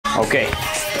Okay.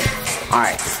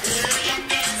 Alright.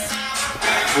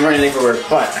 I'm running late for work,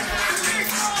 but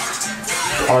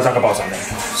I want to talk about something.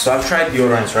 So I've tried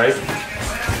deodorants, right?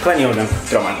 Plenty of them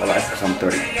throughout my whole life because I'm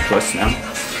 30 plus now.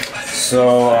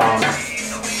 So,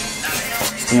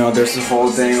 you know, there's this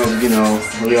whole thing of, you know,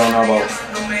 we all know about,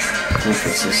 let me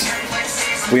fix this.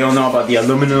 We all know about the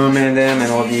aluminum in them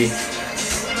and all the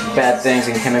bad things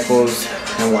and chemicals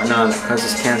and whatnot that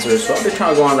causes cancer. So I've been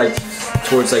trying to go on like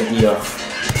towards like the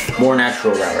more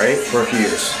natural route, right? For a few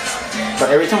years. But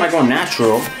every time I go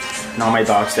natural, now my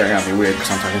dog's staring at me weird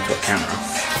because I'm talking to a camera.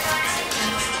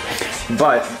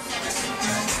 But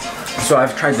so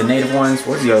I've tried the native ones.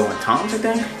 What's the other one? Tom's, I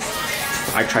think.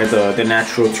 I tried the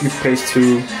natural toothpaste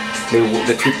too.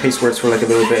 The toothpaste works for like a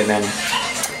little bit and then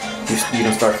you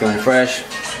don't start feeling fresh.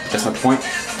 That's not the point.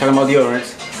 I'm talking about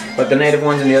deodorants. But the native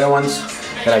ones and the other ones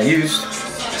that I've used,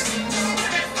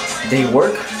 they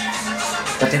work,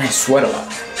 but then I sweat a lot,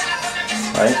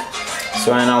 right?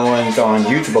 So then I went on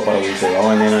YouTube about a week ago,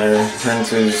 and then I ran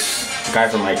into this guy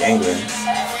from like England,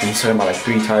 and he's talking about like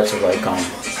 3 types of like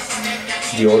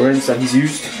deodorants that he's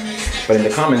used. But in the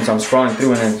comments, I'm scrolling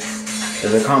through, and then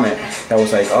there's a comment that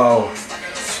was like, "Oh,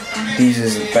 this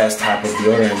is the best type of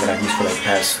deodorant that I've used for like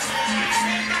past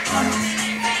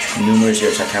numerous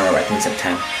years." I can't remember. I think it's like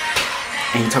 10.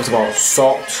 And he talks about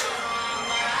salt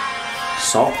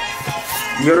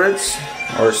deodorants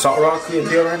or salt rock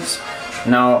deodorants.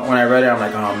 Now, when I read it, I'm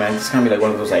like, oh man, this is gonna be like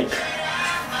one of those like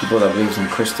people that believes in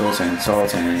crystals and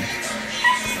salt and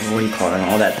what do you call it and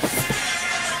all that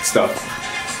stuff.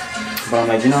 But I'm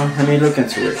like, you know, let me look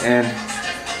into it, and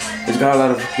it's got a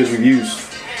lot of good reviews.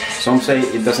 Some say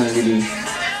it doesn't really.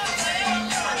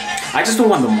 I just don't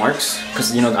want the marks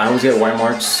because you know I always get white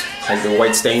marks, like the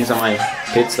white stains on my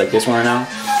pits, like this one right now.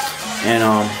 And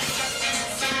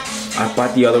I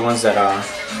bought the other ones that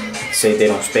say they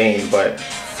don't stain, but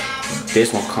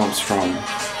this one comes from,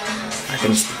 I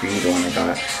think it's the green one I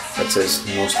got that says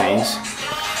no stains.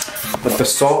 But the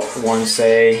salt ones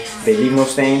say they leave no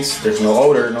stains, there's no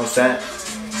odor, no scent.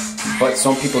 But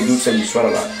some people do say you sweat a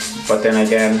lot. But then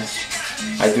again,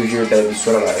 I do hear that if you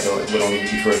sweat a lot, it would only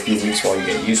be for a few weeks while you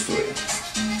get used to it.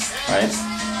 Right?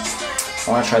 I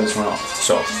want to try this one out.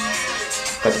 So,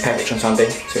 got the package on Sunday.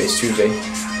 Today's Tuesday.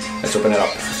 Let's open it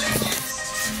up.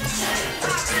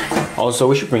 Also,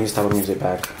 we should bring this type of music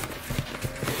back.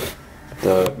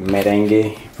 The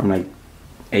merengue from like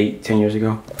 8-10 years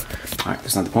ago. Alright,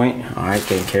 that's not the point. Alright,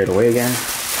 getting carried away again.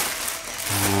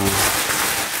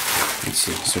 Let's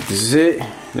see. So this is it.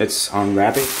 Let's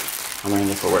unwrap it. I'm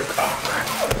running for work.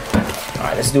 Oh,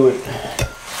 alright, let's do it.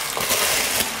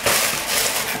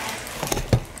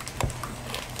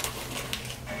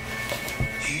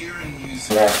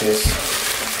 Wrap this.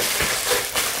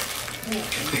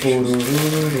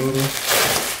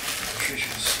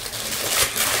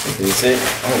 Is it?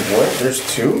 Oh, what? There's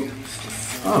 2?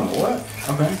 Oh, what?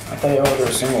 Okay. I thought you ordered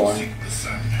a single one.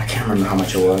 I can't remember how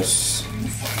much it was.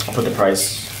 I'll put the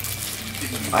price.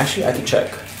 Actually, I can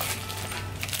check.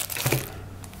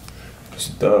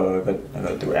 I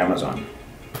got through Amazon.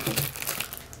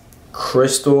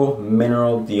 Crystal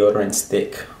Mineral Deodorant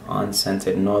Stick.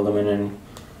 Unscented. No aluminum.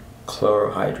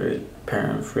 Chlorohydrate.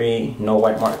 Paraben free. No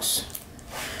white marks.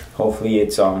 Hopefully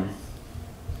it's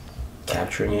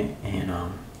capturing it, and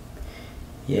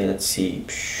yeah, let's see.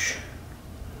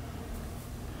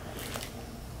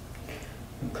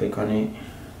 Click on it.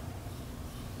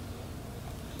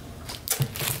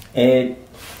 It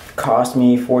cost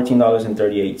me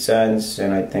 $14.38,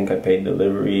 and I think I paid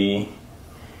delivery.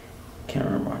 Can't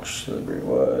remember how much delivery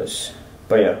was,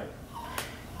 but yeah,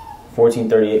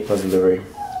 $14.38 plus delivery.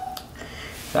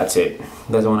 That's it.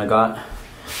 That's the one I got.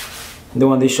 The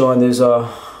one they show in this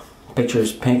picture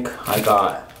is pink. I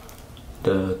got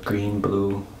the green,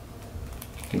 blue,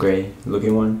 gray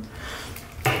looking one.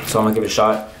 So I'm gonna give it a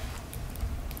shot.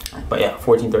 But yeah,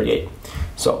 $14.38.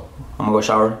 So I'm gonna go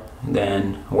shower,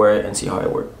 then wear it and see how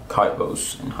it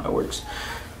goes and how it works.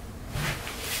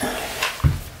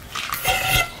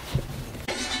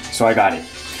 So I got it.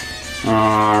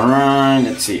 Alright,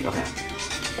 let's see. Okay.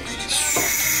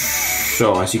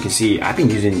 So as you can see, I've been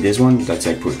using this one that's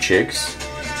like for chicks.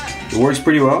 It works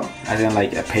pretty well, as in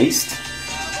like a paste,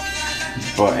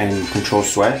 but and controls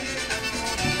sweat,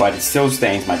 but it still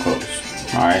stains my clothes.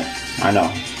 Alright, I know,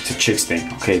 it's a chick's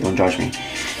thing. Okay, don't judge me.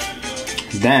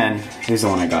 Then, here's the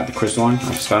one I got, the crystal one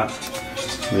I just got.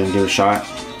 We're gonna give it a shot.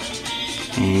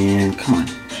 And come on,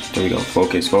 there we go,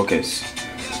 focus, focus.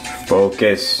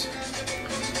 Focus.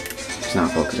 It's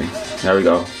not focusing. There we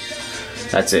go.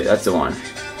 That's it, that's the one.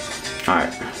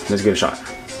 Alright, let's give it a shot.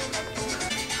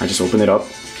 I just opened it up.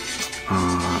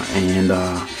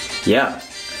 Yeah,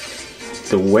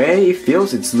 the way it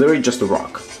feels, it's literally just a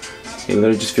rock. It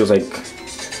literally just feels like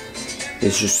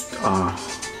it's just a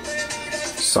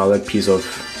solid piece of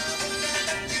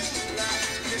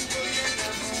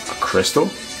crystal,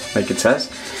 like it says.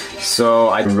 So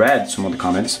I read some of the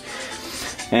comments,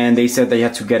 and they said that you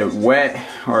have to get it wet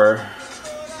or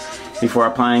before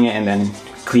applying it, and then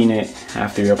clean it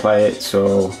after you apply it.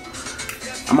 So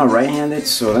I'm a right-handed,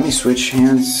 so let me switch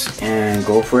hands and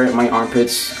go for it. My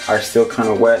armpits are still kind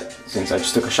of wet since I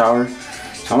just took a shower,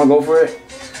 so I'm gonna go for it.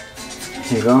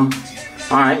 Here you go.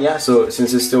 Alright, yeah, so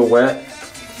since it's still wet,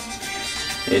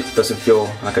 it doesn't feel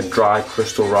like a dry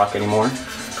crystal rock anymore.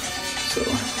 So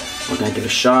we're gonna give it a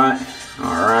shot.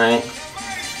 Alright.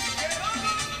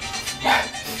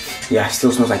 Yeah, it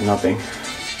still smells like nothing.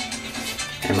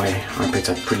 And my armpits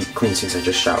are pretty clean since I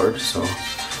just showered, so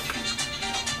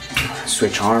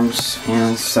switch arms,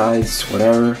 hands, sides,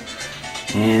 whatever.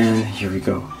 And here we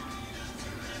go.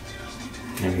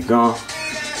 There we go.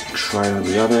 Try it on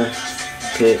the other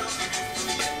pit.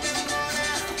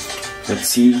 Let's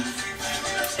see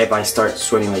if I start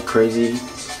sweating like crazy.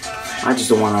 I just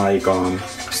don't want to like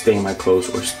stain my clothes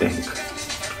or stink.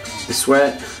 The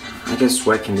sweat, I guess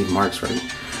sweat can leave marks, right?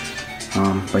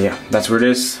 But yeah, that's what it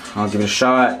is. I'll give it a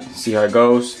shot, see how it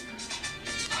goes.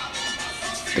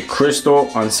 The crystal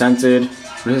unscented.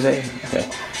 What does it say? Okay.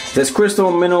 It says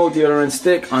crystal mineral deodorant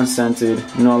stick, unscented,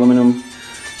 no aluminum,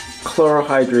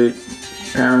 chlorohydrate,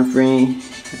 paraben free,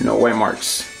 no white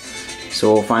marks.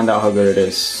 So we'll find out how good it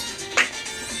is.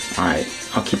 Alright,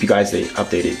 I'll keep you guys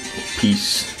updated.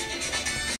 Peace.